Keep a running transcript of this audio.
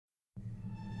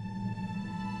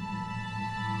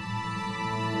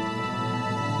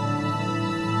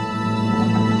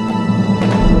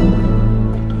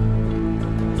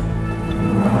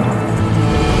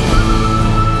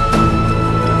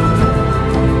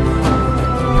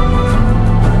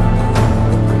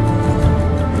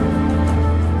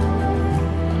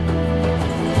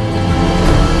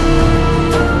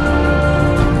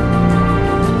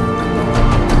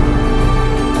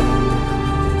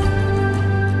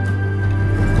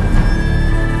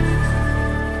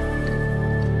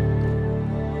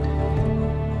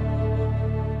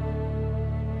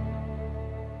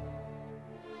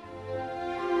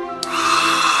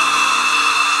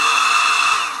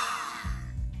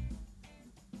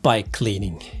bike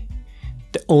cleaning.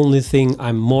 The only thing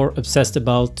I'm more obsessed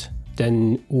about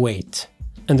than weight.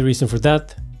 And the reason for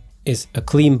that is a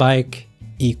clean bike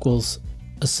equals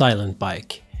a silent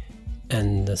bike.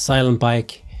 And a silent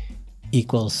bike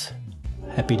equals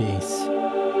happy days.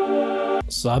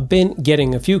 So I've been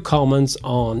getting a few comments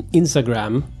on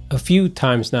Instagram a few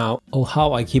times now on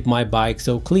how I keep my bike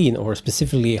so clean, or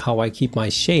specifically how I keep my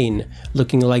chain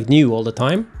looking like new all the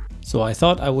time. So I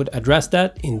thought I would address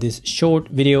that in this short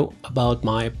video about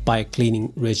my bike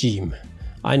cleaning regime.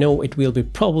 I know it will be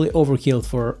probably overkill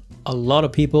for a lot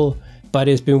of people, but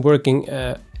it's been working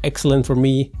excellent for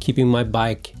me, keeping my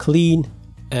bike clean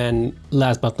and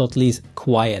last but not least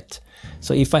quiet.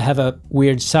 So if I have a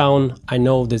weird sound, I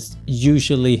know there's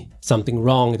usually something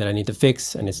wrong that I need to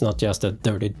fix, and it's not just a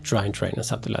dirty drying train or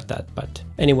something like that. But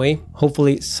anyway,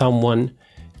 hopefully someone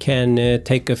can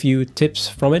take a few tips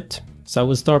from it. So I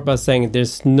will start by saying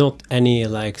there's not any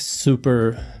like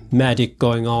super magic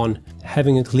going on.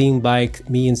 Having a clean bike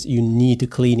means you need to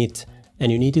clean it,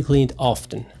 and you need to clean it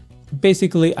often.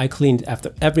 Basically, I clean it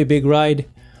after every big ride,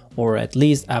 or at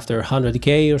least after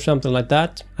 100k or something like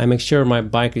that. I make sure my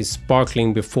bike is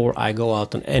sparkling before I go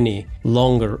out on any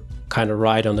longer kind of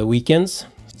ride on the weekends.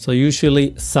 So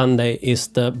usually Sunday is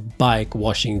the bike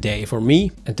washing day for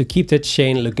me. And to keep that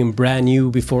chain looking brand new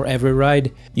before every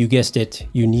ride, you guessed it,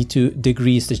 you need to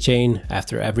degrease the chain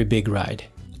after every big ride.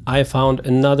 I found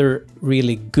another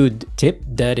really good tip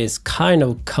that is kind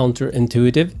of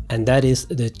counterintuitive, and that is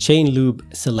the chain lube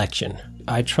selection.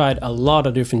 I tried a lot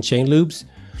of different chain lubes,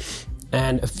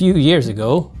 and a few years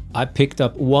ago I picked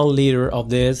up 1 liter of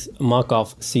this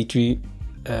Muc-Off C3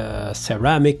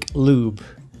 ceramic lube.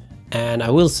 And I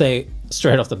will say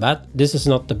straight off the bat, this is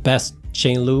not the best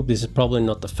chain lube. This is probably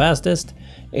not the fastest.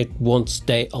 It won't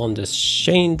stay on the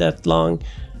chain that long,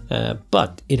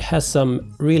 but it has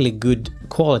some really good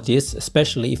qualities,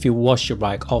 especially if you wash your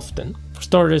bike often. For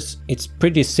starters, it's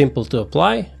pretty simple to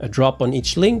apply. A drop on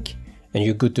each link and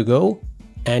you're good to go.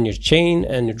 And your chain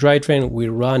and your dry train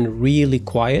will run really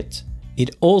quiet.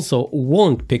 It also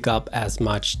won't pick up as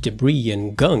much debris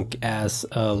and gunk as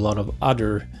a lot of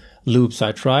other lubes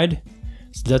I tried,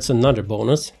 so that's another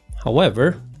bonus.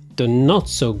 However, the not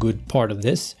so good part of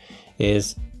this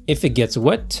is if it gets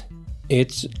wet,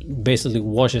 it basically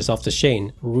washes off the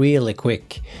chain really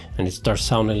quick, and it starts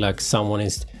sounding like someone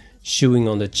is chewing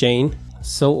on the chain.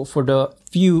 So for the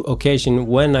few occasions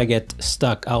when I get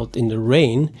stuck out in the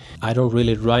rain, I don't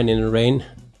really ride in the rain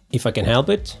if I can help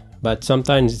it, but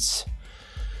sometimes it's,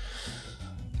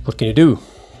 what can you do?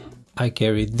 I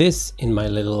carry this in my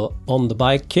little on the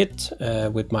bike kit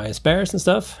with my spares and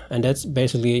stuff, and that's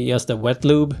basically just a wet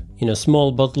lube in a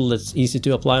small bottle that's easy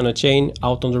to apply on a chain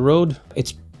out on the road.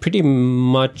 It's pretty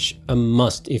much a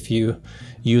must if you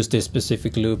use this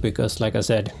specific lube, because like I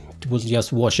said, it will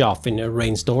just wash off in a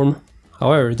rainstorm.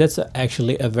 However, that's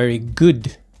actually a very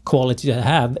good quality to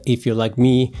have if you, like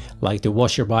me, like to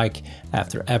wash your bike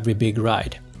after every big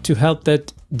ride. To help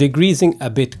that degreasing a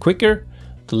bit quicker,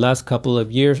 the last couple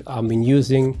of years I've been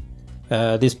using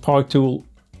this Park Tool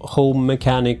home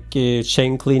mechanic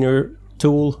chain cleaner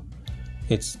tool.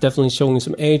 It's definitely showing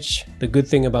some age. The good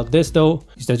thing about this though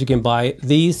is that you can buy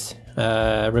these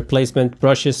replacement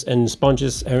brushes and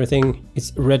sponges, everything.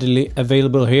 It's readily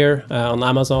available here on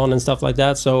Amazon and stuff like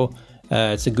that, so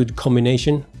it's a good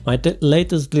combination. My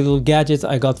latest little gadget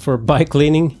I got for bike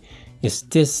cleaning is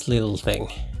this little thing.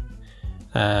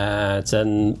 It's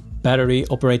a battery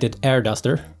operated air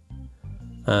duster,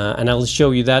 and I will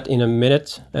show you that in a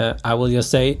minute. I will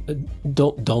just say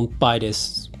don't buy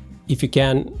this. If you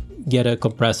can, get a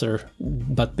compressor,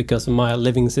 but because of my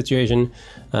living situation,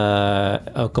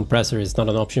 a compressor is not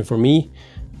an option for me.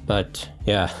 But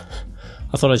yeah,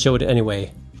 I thought I'd show it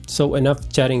anyway. So enough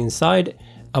chatting inside.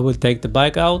 I will take the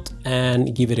bike out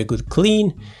and give it a good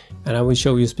clean, and I will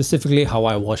show you specifically how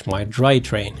I wash my dry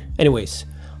train. Anyways,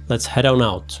 let's head on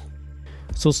out.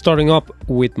 So starting up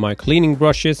with my cleaning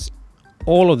brushes.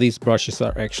 All of these brushes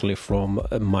are actually from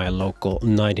my local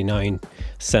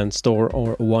 99-cent store,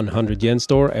 or 100 yen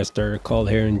store as they're called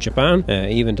here in Japan.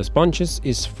 Even the sponges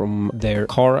is from their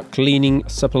car cleaning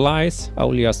supplies. I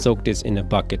will just soak this in a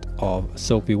bucket of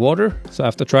soapy water. So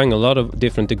after trying a lot of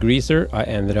different degreaser, I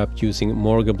ended up using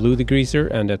Blue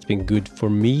Degreaser, and that's been good for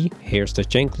me. Here's the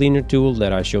chain cleaner tool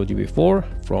that I showed you before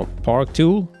from Park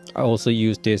Tool. I also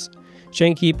use this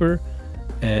chain keeper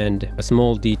and a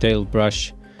small detailed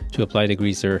brush to apply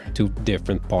degreaser to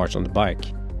different parts on the bike.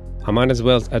 I might as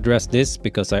well address this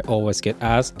because I always get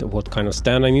asked what kind of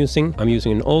stand I'm using. I'm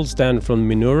using an old stand from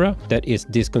Minoura that is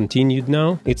discontinued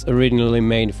now. It's originally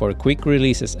made for quick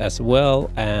releases as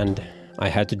well, and I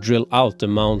had to drill out the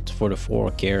mount for the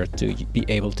fork here to be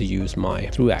able to use my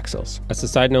thru axles. As a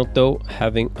side note though,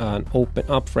 having an open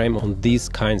up frame on these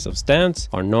kinds of stands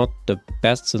are not the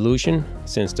best solution,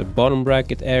 since the bottom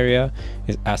bracket area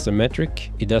is asymmetric.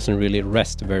 It doesn't really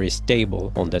rest very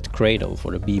stable on that cradle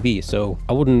for the BB, so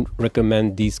I wouldn't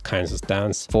recommend these kinds of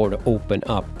stands for the open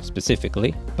up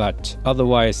specifically, but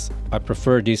otherwise I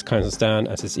prefer these kinds of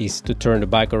stands as it's easy to turn the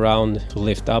bike around, to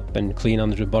lift up and clean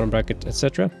under the bottom bracket,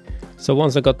 etc. So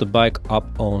once I got the bike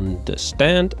up on the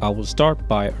stand, I will start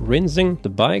by rinsing the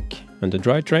bike and the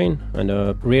drivetrain and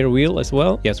the rear wheel as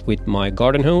well, yes, with my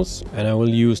garden hose. And I will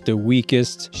use the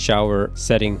weakest shower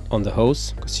setting on the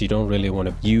hose, because you don't really want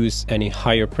to use any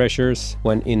higher pressures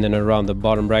when in and around the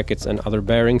bottom brackets and other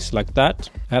bearings like that.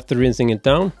 After rinsing it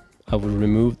down, I will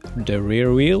remove the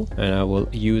rear wheel and I will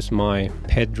use my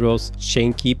Pedro's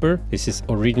chain keeper. This is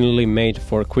originally made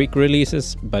for quick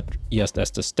releases, but just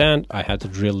as the stand, I had to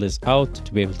drill this out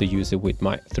to be able to use it with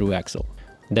my thru axle.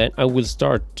 Then I will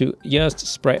start to just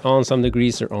spray on some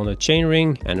degreaser on the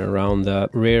chainring and around the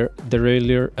rear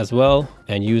derailleur as well,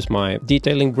 and use my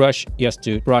detailing brush just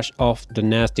to brush off the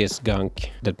nastiest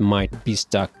gunk that might be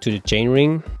stuck to the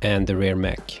chainring and the rear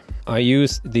mech. I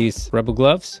use these rubber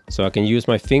gloves so I can use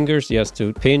my fingers just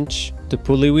to pinch the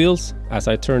pulley wheels as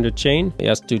I turn the chain,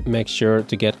 just to make sure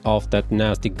to get off that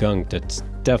nasty gunk that's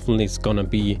definitely is gonna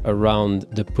be around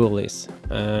the pulleys.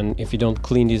 And if you don't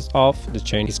clean this off, the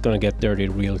chain is gonna get dirty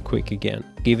real quick again.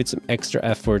 Give it some extra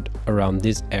effort around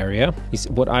this area is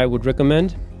what I would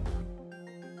recommend.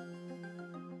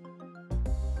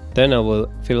 Then I will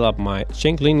fill up my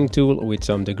chain cleaning tool with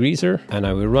some degreaser and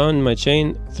I will run my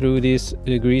chain through this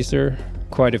degreaser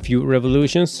quite a few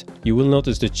revolutions. You will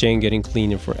notice the chain getting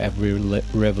cleaner for every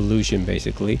revolution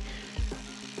basically.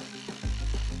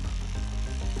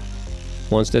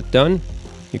 Once that's done,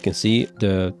 you can see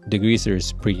the degreaser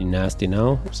is pretty nasty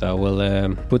now, so I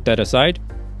will put that aside,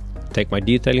 take my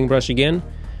detailing brush again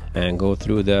and go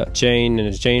through the chain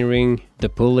and the chain ring, the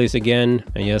pulleys again,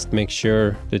 and just make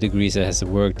sure the degreaser has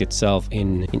worked itself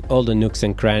in all the nooks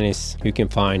and crannies you can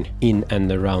find in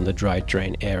and around the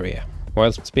drivetrain area.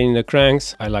 While spinning the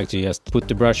cranks, I like to just put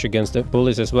the brush against the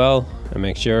pulleys as well and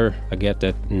make sure I get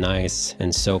that nice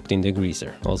and soaked in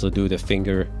degreaser. Also do the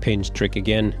finger pinch trick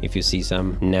again if you see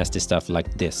some nasty stuff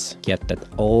like this. Get that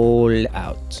all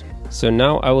out. So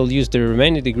now I will use the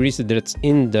remaining degreaser that's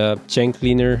in the chain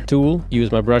cleaner tool,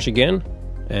 use my brush again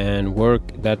and work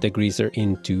that degreaser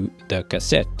into the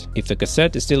cassette. If the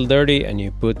cassette is still dirty and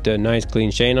you put a nice clean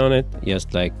chain on it,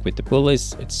 just like with the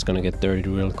pulleys, it's gonna get dirty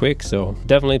real quick. So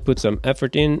definitely put some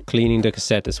effort in cleaning the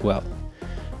cassette as well.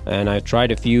 And I've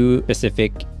tried a few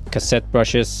specific cassette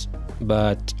brushes,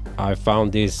 but I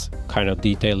found this kind of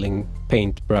detailing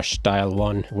paintbrush style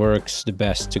one works the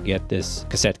best to get this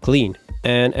cassette clean.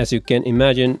 And as you can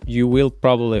imagine, you will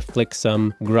probably flick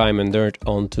some grime and dirt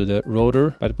onto the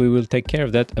rotor, but we will take care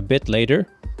of that a bit later.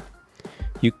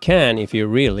 You can, if you're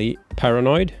really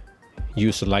paranoid,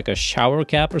 use like a shower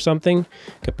cap or something.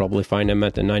 You can probably find them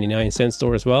at the 99-cent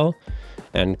store as well,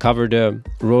 and cover the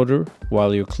rotor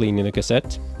while you're cleaning the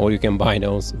cassette. Or you can buy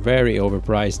those very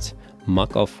overpriced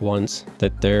Muc-Off ones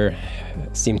that they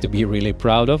seem to be really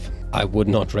proud of. I would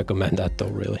not recommend that though,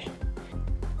 really.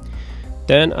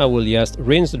 Then I will just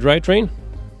rinse the drivetrain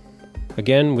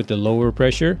again with the lower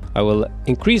pressure. I will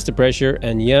increase the pressure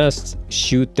and just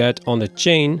shoot that on the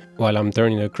chain while I'm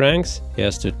turning the cranks,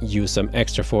 just to use some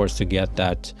extra force to get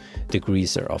that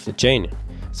degreaser off the chain.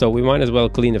 So we might as well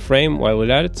clean the frame while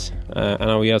we're at it, and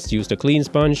I will just use the clean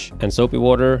sponge and soapy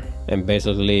water and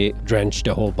basically drench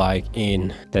the whole bike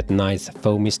in that nice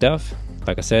foamy stuff.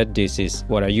 Like I said, this is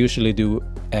what I usually do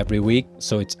every week,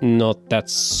 so it's not that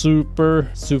super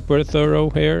thorough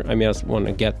here. I just want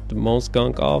to get the most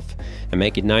gunk off and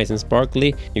make it nice and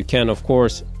sparkly. You can of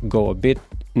course go a bit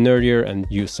nerdier and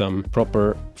use some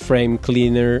proper frame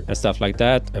cleaner and stuff like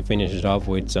that and finish it off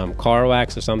with some car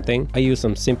wax or something. I use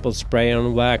some simple spray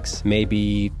on wax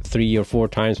maybe 3 or 4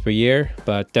 times per year,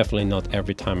 but definitely not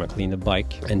every time I clean the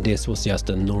bike, and this was just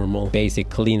a normal basic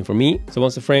clean for me. So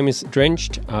once the frame is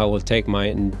drenched, I will take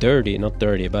my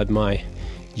my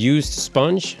used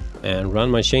sponge and run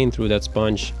my chain through that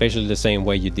sponge, basically the same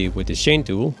way you did with the chain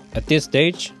tool. At this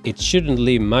stage, it shouldn't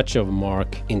leave much of a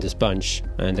mark in the sponge,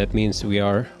 and that means we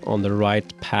are on the right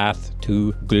path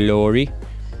to glory.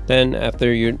 Then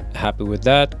after you're happy with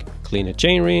that, clean the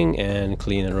chainring and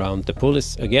clean around the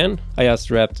pulleys again. I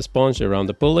just wrap the sponge around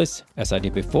the pulleys as I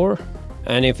did before.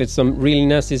 And if it's some really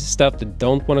nasty stuff that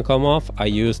don't want to come off, I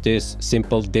use this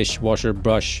simple dishwasher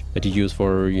brush that you use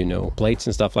for, you know, plates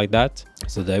and stuff like that.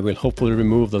 So they will hopefully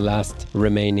remove the last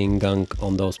remaining gunk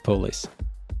on those pulleys.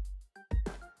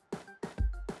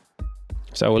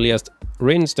 So I will just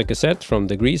rinse the cassette from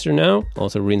the degreaser now.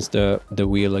 Also rinse the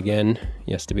wheel again,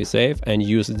 just to be safe. And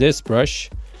use this brush,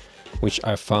 which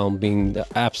I found being the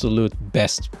absolute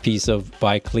best piece of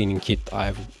bike cleaning kit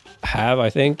I have, I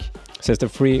think. Since the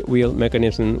free wheel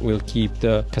mechanism will keep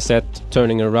the cassette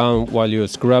turning around while you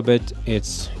scrub it,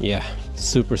 it's, yeah,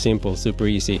 super simple, super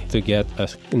easy to get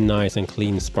a nice and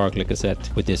clean sparkly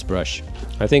cassette with this brush.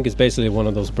 I think it's basically one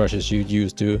of those brushes you'd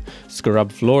use to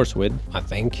scrub floors with, I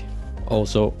think.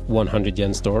 Also 100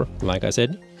 yen store, like I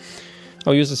said.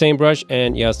 I'll use the same brush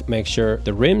and just make sure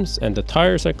the rims and the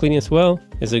tires are clean as well.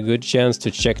 It's a good chance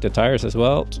to check the tires as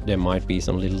well. There might be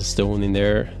some little stone in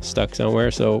there stuck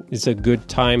somewhere, so it's a good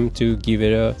time to give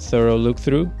it a thorough look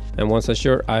through. And once I'm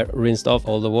sure I rinsed off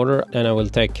all the water, then I will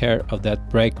take care of that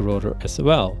brake rotor as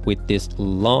well with this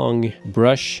long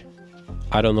brush.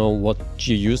 I don't know what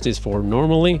you use this for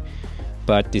normally,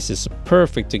 but this is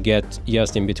perfect to get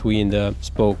just in between the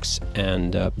spokes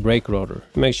and the brake rotor.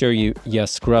 Make sure you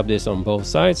just scrub this on both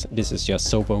sides. This is just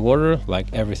soap and water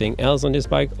like everything else on this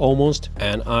bike almost,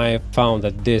 and I found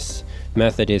that this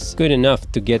method is good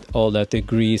enough to get all that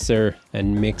degreaser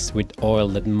and mix with oil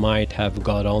that might have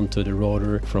got onto the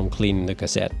rotor from cleaning the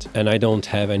cassette. And I don't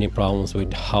have any problems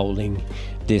with howling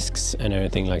discs and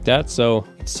anything like that, so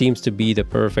it seems to be the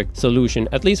perfect solution,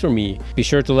 at least for me. Be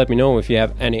sure to let me know if you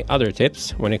have any other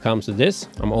tips when it comes to this.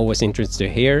 I'm always interested to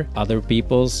hear other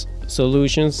people's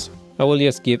solutions. I will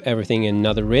just give everything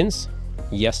another rinse,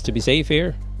 just to be safe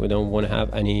here. We don't want to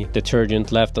have any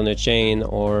detergent left on the chain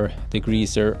or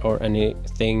degreaser or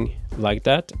anything like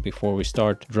that before we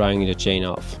start drying the chain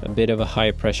off. A bit of a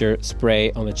high pressure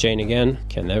spray on the chain again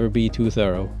can never be too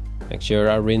thorough. Make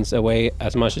sure I rinse away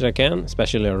as much as I can,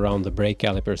 especially around the brake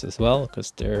calipers as well,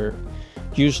 because there's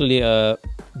usually a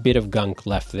bit of gunk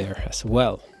left there as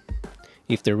well.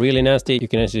 If they're really nasty, you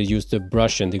can actually use the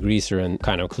brush and degreaser and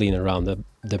kind of clean around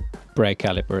the brake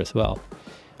caliper as well.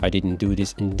 I didn't do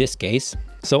this in this case.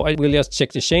 So I will just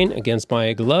check the chain against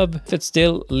my glove. If it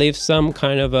still leaves some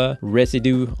kind of a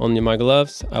residue on my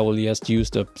gloves, I will just use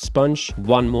the sponge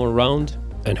one more round,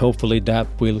 and hopefully that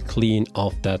will clean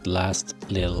off that last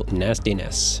little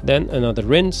nastiness. Then another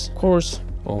rinse, of course,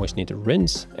 always need to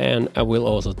rinse. And I will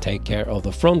also take care of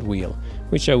the front wheel,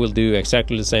 which I will do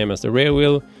exactly the same as the rear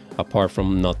wheel, apart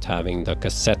from not having the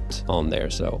cassette on there.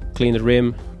 So clean the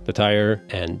rim, the tire,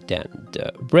 and then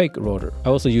the brake rotor. I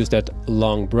also use that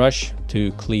long brush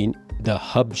to clean the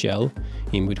hub shell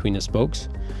in between the spokes.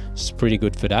 It's pretty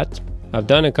good for that. I've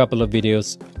done a couple of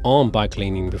videos on bike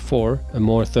cleaning before, a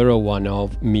more thorough one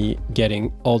of me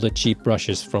getting all the cheap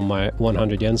brushes from my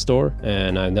 100 yen store,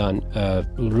 and I've done a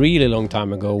really long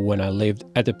time ago when I lived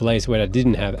at a place where I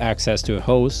didn't have access to a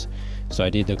hose. So I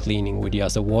did the cleaning with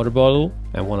just a water bottle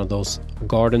and one of those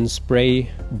garden spray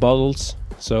bottles.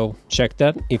 So check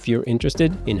that if you're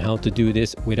interested in how to do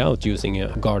this without using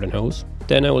a garden hose.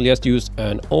 Then I will just use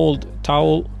an old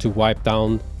towel to wipe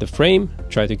down the frame,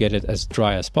 try to get it as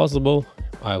dry as possible.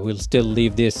 I will still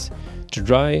leave this to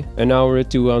dry an hour or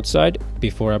two outside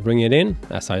before I bring it in,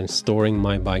 as I'm storing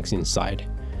my bikes inside.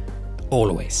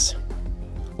 Always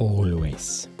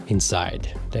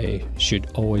inside. They should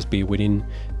always be within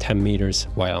 10 meters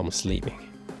while I'm sleeping.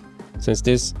 Since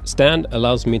this stand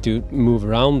allows me to move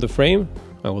around the frame,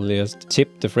 I will just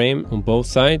tip the frame on both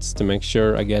sides to make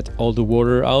sure I get all the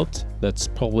water out that's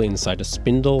probably inside the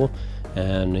spindle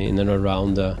and in and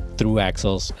around the thru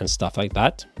axles and stuff like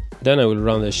that. Then I will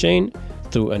run the chain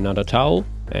through another towel,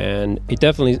 and it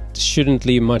definitely shouldn't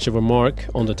leave much of a mark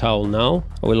on the towel now.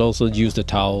 I will also use the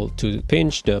towel to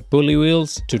pinch the pulley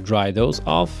wheels to dry those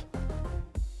off.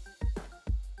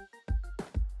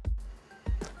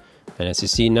 And as you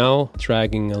see now,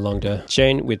 dragging along the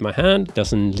chain with my hand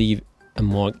doesn't leave a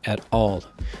mark at all.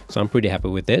 So I'm pretty happy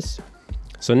with this.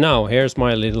 So now here's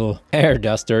my little air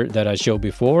duster that I showed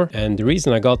before, and the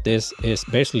reason I got this is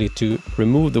basically to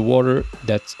remove the water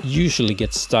that usually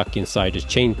gets stuck inside the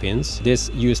chain pins.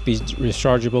 This USB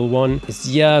rechargeable one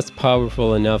is just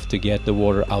powerful enough to get the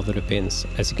water out of the pins.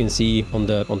 As you can see on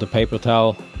the paper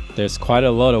towel, there's quite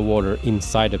a lot of water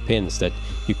inside the pins that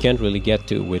you can't really get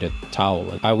to with a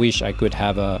towel. I wish I could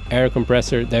have an air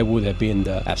compressor. That would have been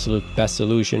the absolute best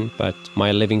solution, but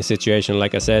my living situation,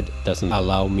 like I said, doesn't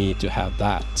allow me to have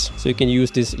that. So you can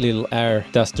use this little air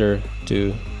duster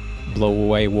to blow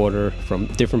away water from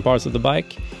different parts of the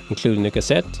bike, including the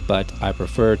cassette, but I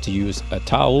prefer to use a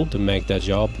towel to make that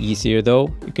job easier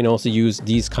though. You can also use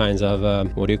these kinds of,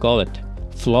 what do you call it?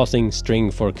 Flossing string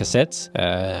for cassettes.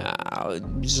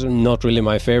 Not really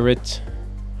my favorite.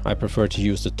 I prefer to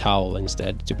use the towel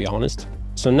instead, to be honest.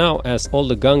 So now, as all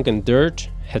the gunk and dirt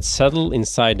had settled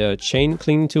inside the chain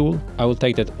cleaning tool, I will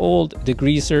take that old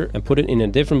degreaser and put it in a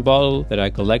different bottle that I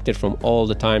collected from all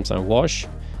the times I wash.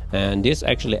 And this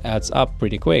actually adds up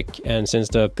pretty quick, and since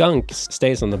the gunk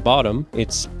stays on the bottom,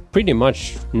 it's pretty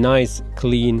much nice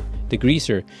clean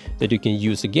degreaser that you can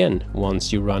use again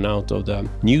once you run out of the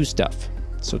new stuff.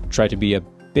 So try to be a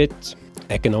bit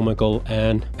economical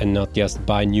and not just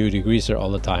buy new degreaser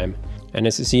all the time. And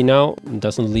as you see now, it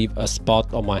doesn't leave a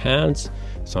spot on my hands,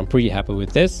 so I'm pretty happy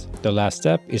with this. The last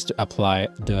step is to apply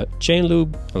the chain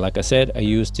lube, and like I said, I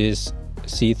use this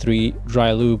C3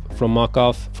 Dry Lube from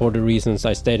Muc-Off for the reasons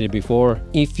I stated before.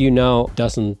 If you now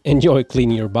doesn't enjoy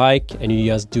cleaning your bike and you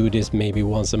just do this maybe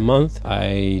once a month,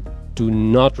 I do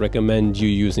not recommend you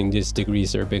using this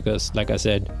degreaser, because like I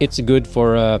said, it's good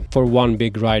for one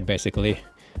big ride basically.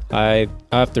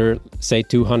 After say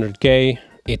 200k,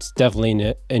 it's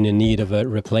definitely in a need of a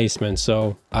replacement,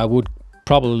 so I would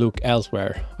probably look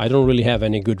elsewhere. I don't really have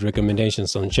any good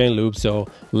recommendations on chain lube, so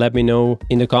let me know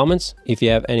in the comments if you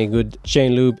have any good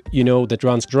chain lube you know that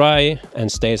runs dry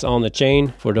and stays on the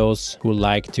chain, for those who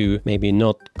like to maybe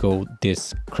not go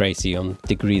this crazy on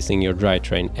degreasing your dry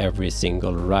train every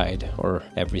single ride, or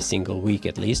every single week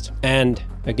at least. And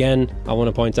again, I want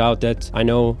to point out that I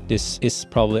know this is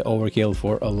probably overkill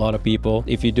for a lot of people.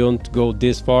 If you don't go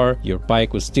this far, your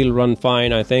bike will still run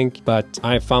fine, I think, but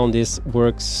I found this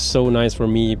works so nice for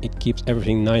me. It keeps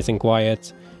everything nice and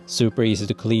quiet, super easy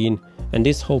to clean, and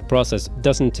this whole process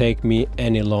doesn't take me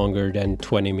any longer than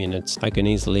 20 minutes. I can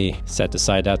easily set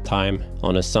aside that time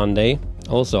on a Sunday.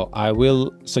 Also, I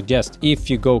will suggest, if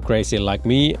you go crazy like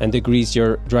me and degrease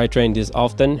your dry train this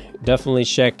often, definitely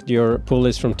check your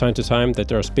pulleys from time to time that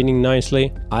they're spinning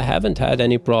nicely. I haven't had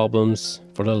any problems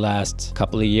for the last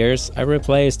couple of years. I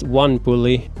replaced one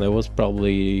pulley that was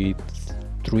probably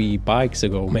 3 bikes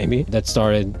ago maybe, that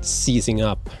started seizing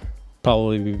up,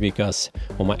 probably because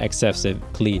of my excessive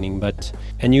cleaning. But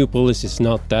a new pulley is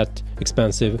not that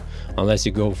expensive unless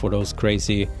you go for those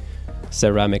crazy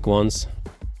ceramic ones.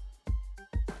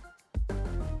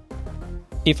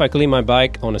 If I clean my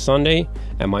bike on a Sunday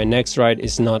and my next ride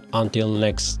is not until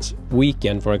next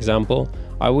weekend, for example,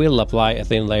 I will apply a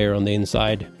thin layer on the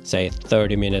inside, say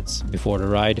 30 minutes before the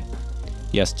ride,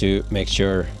 just to make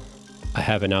sure I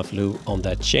have enough lube on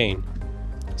that chain.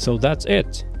 So that's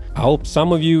it. I hope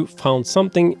some of you found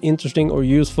something interesting or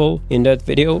useful in that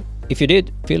video. If you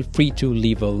did, feel free to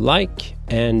leave a like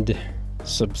and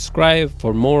subscribe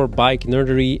for more bike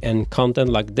nerdery and content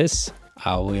like this.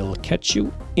 I will catch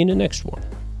you in the next one.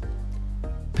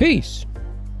 Peace!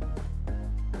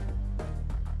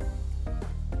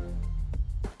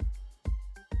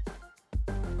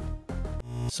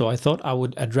 So I thought I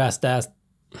would address that